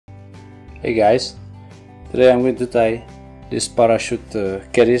Hey guys, today I'm going to tie this parachute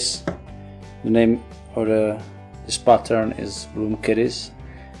Caddis. The name of this pattern is Bloom Caddis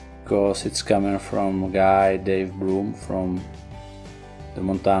because it's coming from a guy, Dave Bloom, from the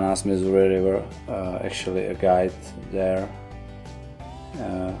Montana's Missouri River, actually a guide there.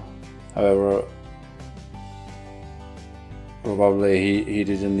 However, probably he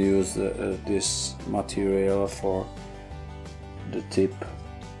didn't use this material for the tip,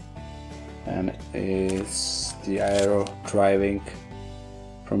 and it's the Aero driving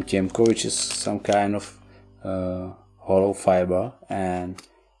from Tiemco, which is some kind of hollow fiber, and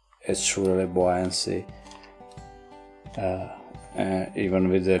it's really buoyancy, even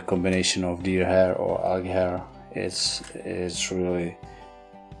with the combination of deer hair or elk hair. It's really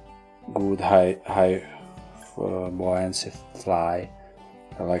good high buoyancy fly.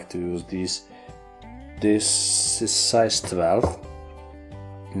 I like to use these. This is size 12.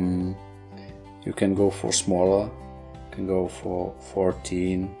 You can go for smaller, you can go for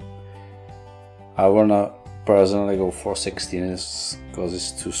 14. I wanna personally go for 16 because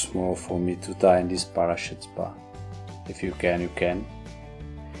it's too small for me to tie in these parachutes, but if you can, you can.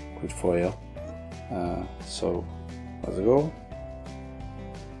 Good for you. So let's go.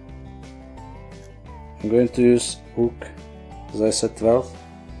 I'm going to use hook, as I said, 12.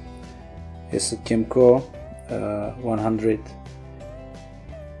 It's a Tiemco 100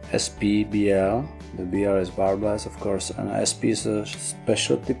 SP BL. The BL is barbless, of course, and SP is a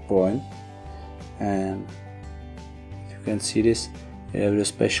specialty point. And if you can see this, you have the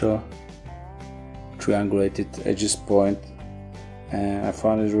special triangulated edges point, and I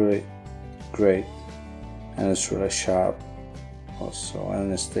found it really great, and it's really sharp also,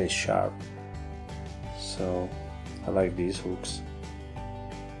 and it stays sharp. So I like these hooks.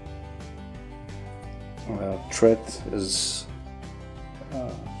 Thread is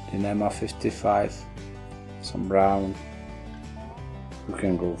Dyneema 55, some brown. You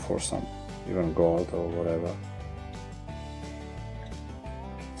can go for some even gold or whatever.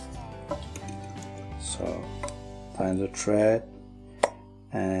 So find the thread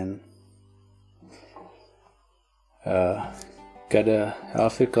and get a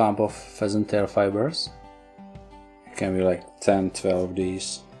healthy clump of pheasant tail fibers. It can be like 10-12 of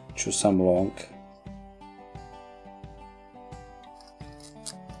these. Choose some long.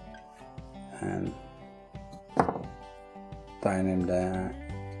 And tie them down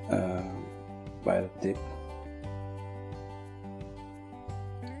by the tip,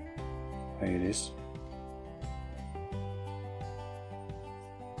 like this.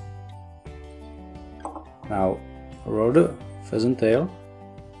 Now roll the pheasant tail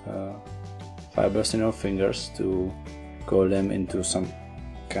fibers in your fingers to go them into some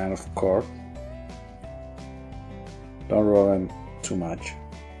kind of cord. Don't roll them too much,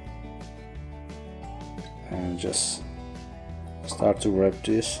 and just start to wrap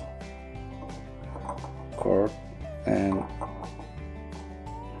this cord, and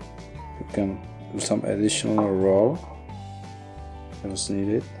you can do some additional roll as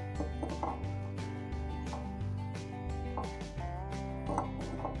needed.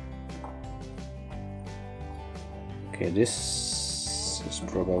 Okay, this is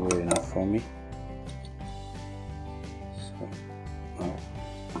probably enough for me. So now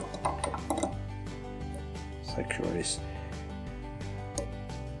secure this.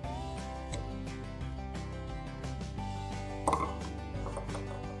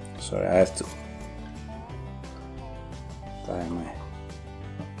 Sorry, I have to tie my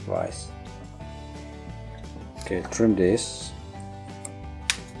vise. Okay, trim this.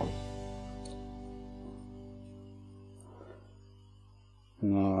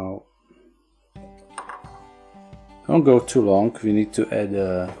 Now, don't go too long. We need to add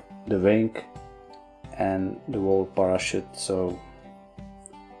the wing and the whole parachute, so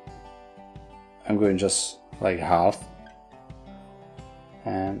I'm going just like half.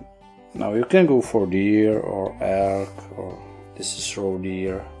 And now you can go for deer or elk, or this is raw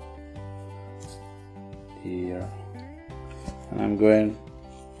deer. And I'm going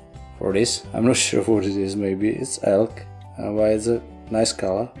for this. I'm not sure what it is. Maybe it's elk, but it's a nice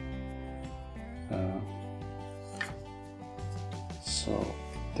color. So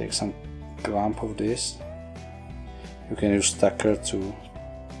take some clump of this. You can use stacker to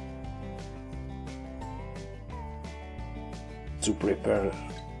prepare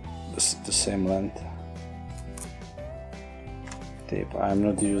the same length tape. I'm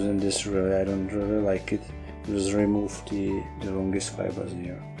not using this really, I don't really like it. Just remove the longest fibers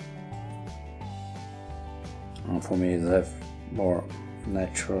here. And for me, it have more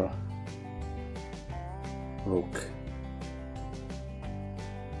natural look.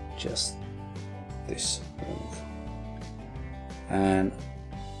 Just this remove. And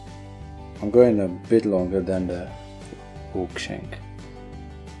I'm going a bit longer than the hook shank.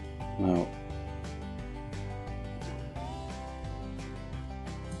 Now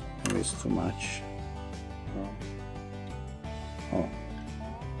maybe it's too much. Oh,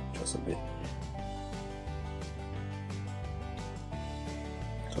 just a bit.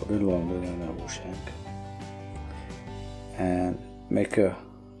 So a bit longer than the hook shank. And make a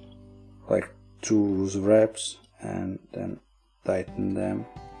like 2 loose wraps and then tighten them.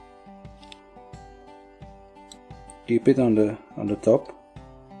 Keep it on the top,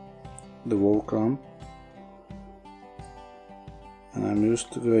 the wall clamp, and I'm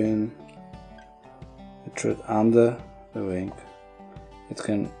used to going the thread under the wing. It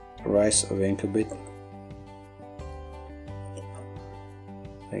can rise a wing a bit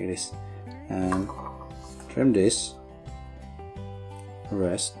like this, and trim this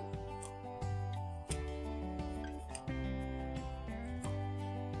rest.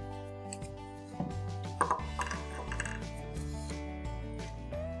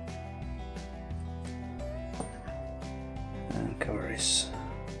 And cover this.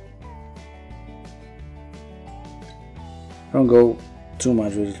 Don't go too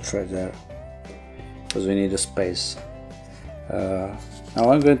much with the thread there because we need a space. Now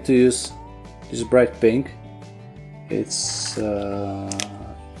I'm going to use this bright pink. It's you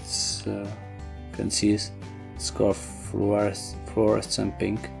can see it's called fluorescent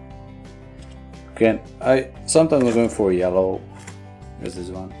pink. Okay, sometimes I'm going for yellow, as this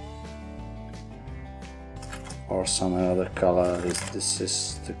one, or some other color. This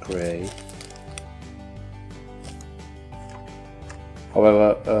is the gray.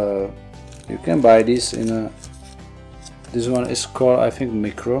 However, you can buy this in a. This one is called, I think,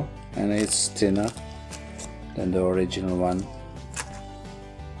 micro, and it's thinner than the original one.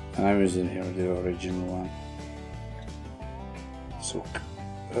 And I'm using here the original one. So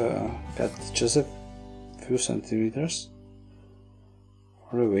cut just a few centimeters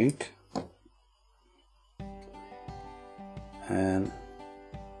for a wing, and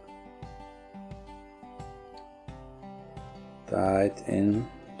tie it in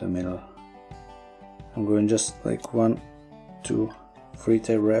the middle. I'm going just like 1, 2, 3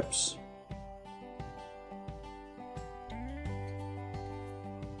 tie wraps.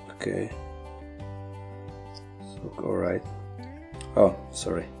 Okay, so go right. Oh,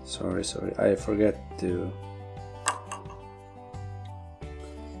 sorry, I forgot to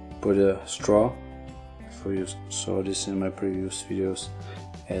put a straw. If you saw this in my previous videos,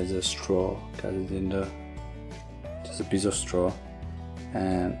 as a straw, cut it in the, just a piece of straw,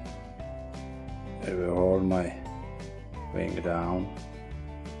 and I will hold my wing down.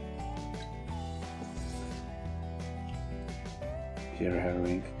 Here, Hare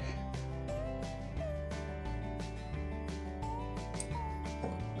wing.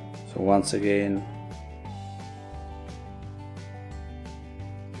 So once again,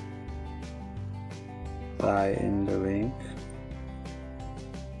 tie in the wing.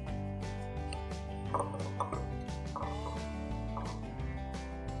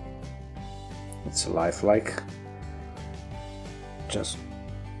 It's lifelike. Just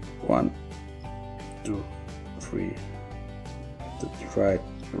 1, 2, 3. To try to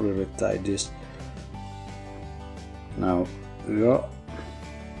really tie this. Now we all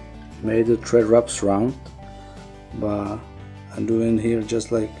made the thread wraps round, but I'm doing here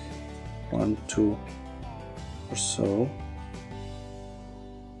just like 1, 2 or so,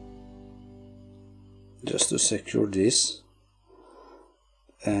 just to secure this.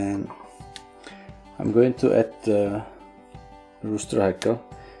 And I'm going to add the Rooster Hackle.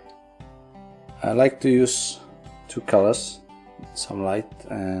 I like to use 2 colors, some light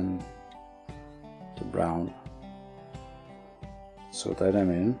and the brown. So tie them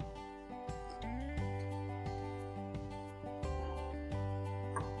in.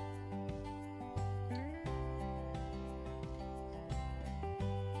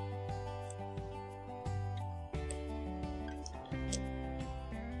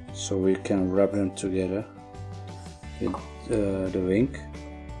 So we can wrap them together with the wing.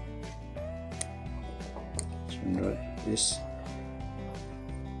 Like this.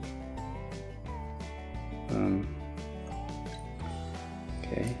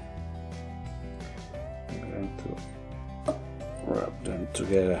 Okay, I'm going to wrap them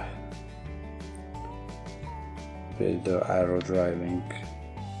together with the Aero driving.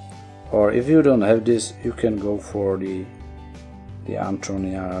 Or if you don't have this, you can go for the Antron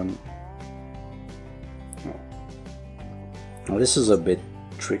yarn. Now this is a bit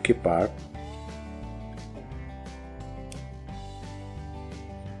tricky part.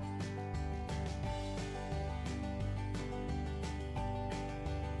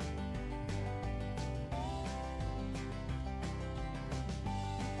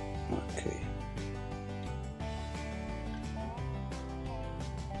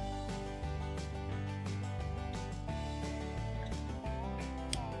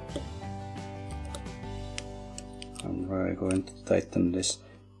 we're going to tighten this.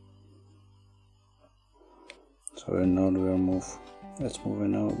 So now we'll move. Let's move it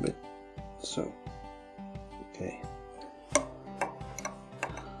now a bit. So, okay.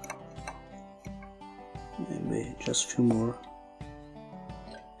 Maybe just a few more.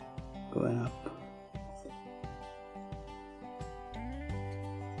 Going up.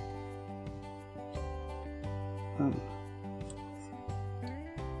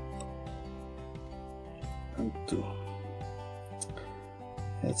 And two.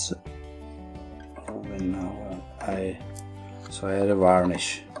 It's open now. So I had a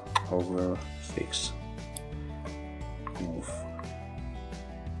varnish over fix. Move.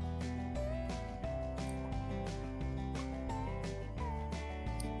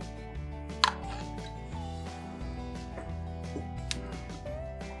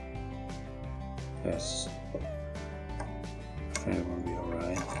 Yes, I think it will be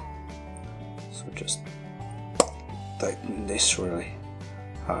alright. So just tighten this really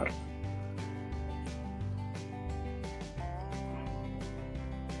hard.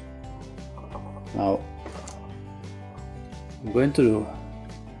 Now I'm going to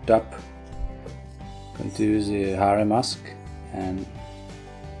top. I'm going to use the Hare mask and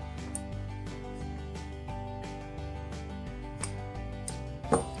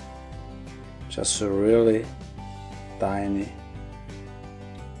just a really tiny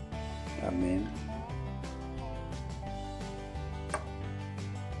come in.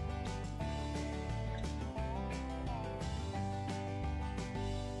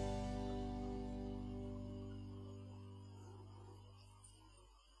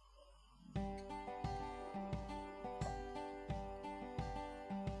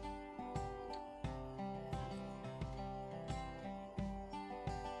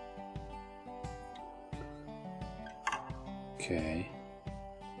 Okay,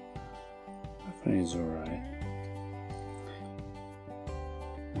 I think it's alright.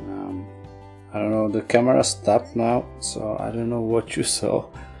 I don't know, the camera stopped now, so I don't know what you saw.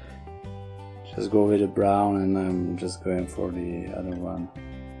 Just go with the brown, and I'm just going for the other one.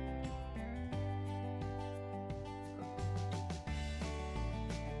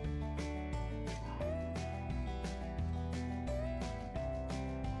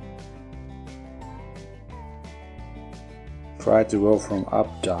 Try to go from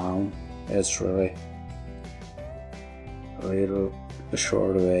up down. It's really a little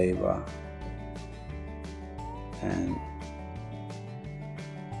short way, but and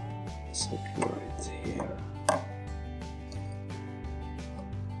secure it here.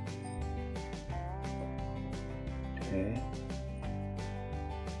 Okay.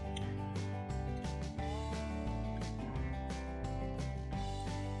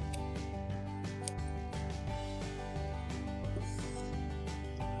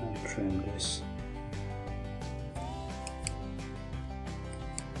 Trim this.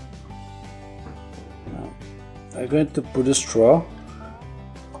 Now I'm going to put a straw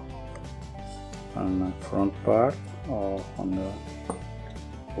on the front part or on the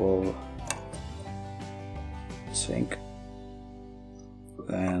whole sink.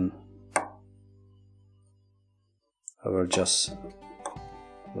 Then I will just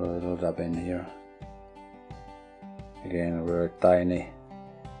put a little dab in here. Again, very tiny.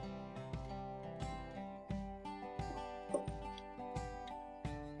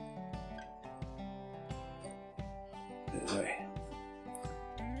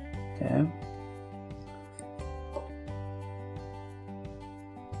 Yeah.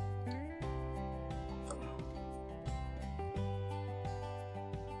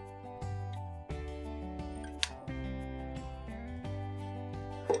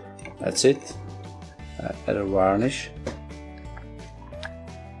 That's it. Add a varnish.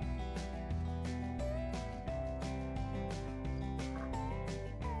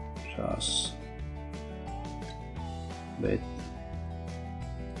 Just a bit.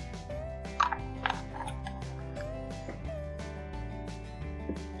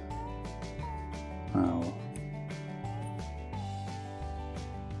 Now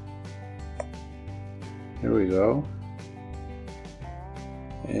here we go.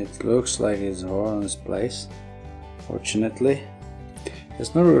 It looks like it's all in its place. Fortunately,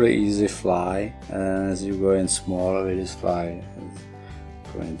 it's not really easy fly, and as you go in smaller with this fly, it's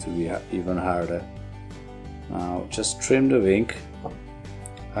going to be even harder. Now just trim the wing.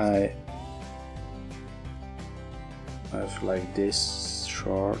 I have like this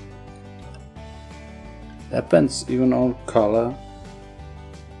short. Depends even on color.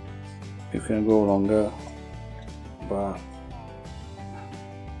 You can go longer, but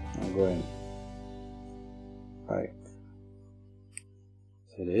I'm going like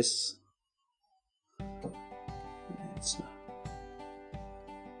this.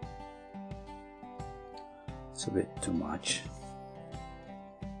 It's a bit too much.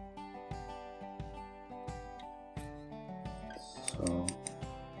 So,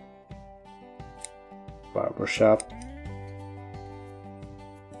 barbershop.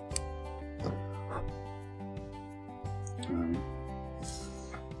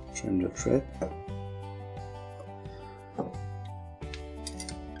 Trim the thread.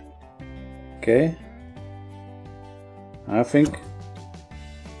 Okay, I think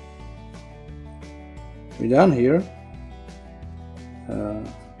we're done here.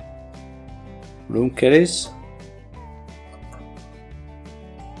 Room Caddis.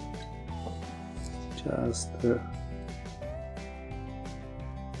 Just here.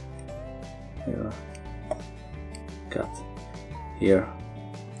 Cut here.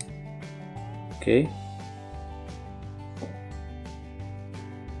 Okay.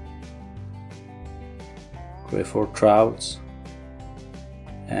 Great for trouts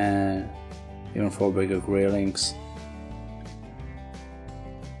and even for bigger graylings.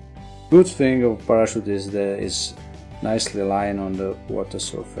 Good thing of parachute is that it's nicely lying on the water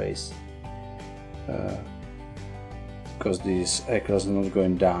surface, because this aircraft is not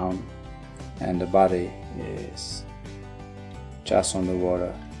going down and the body is just on the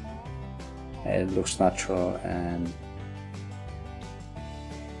water. It looks natural and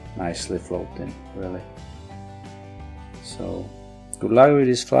nicely floating, really. So good luck with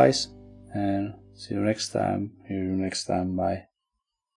these flies and see you next time. Bye.